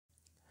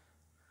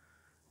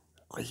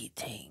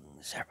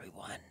Greetings,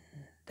 everyone.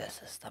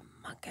 This is the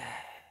Monkey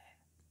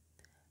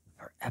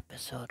for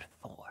episode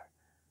 4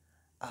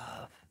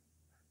 of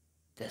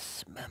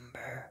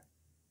December,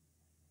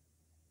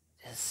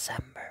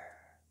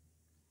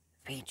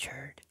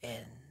 featured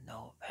in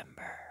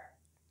November.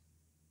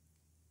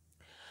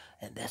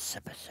 In this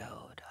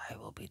episode, I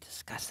will be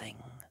discussing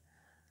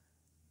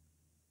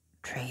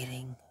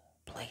Trading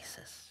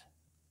Places,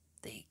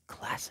 the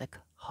classic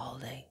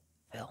holiday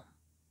film.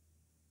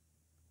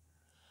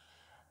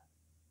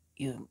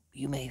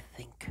 You may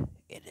think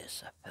it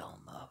is a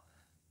film of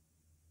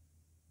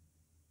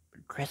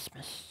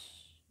Christmas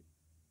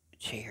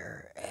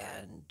cheer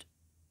and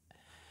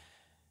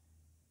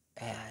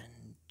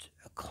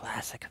a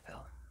classic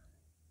film,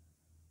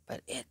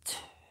 but it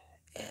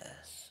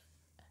is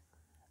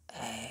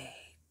a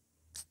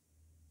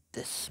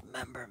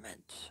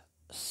dismemberment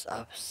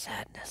of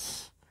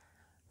sadness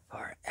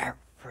for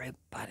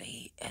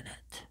everybody in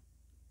it.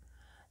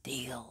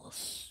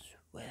 Deals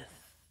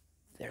with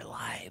their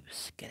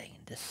lives getting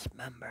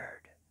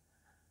dismembered.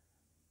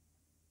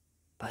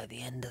 By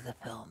the end of the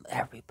film,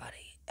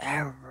 everybody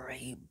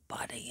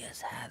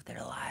has had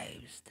their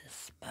lives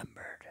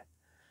dismembered.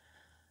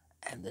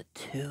 And the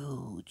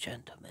two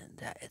gentlemen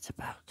that it's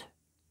about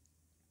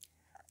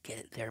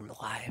get their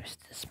lives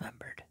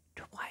dismembered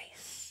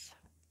twice.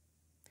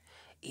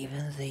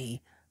 Even the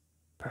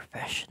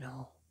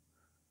professional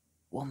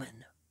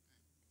woman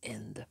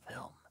in the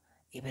film,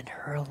 even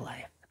her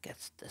life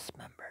gets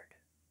dismembered.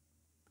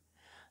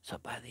 So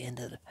by the end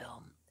of the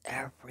film,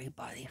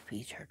 everybody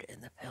featured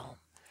in the film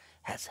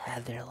has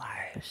had their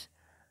lives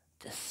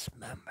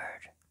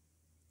dismembered.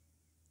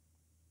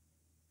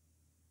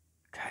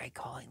 Try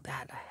calling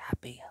that a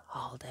happy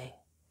holiday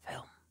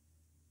film.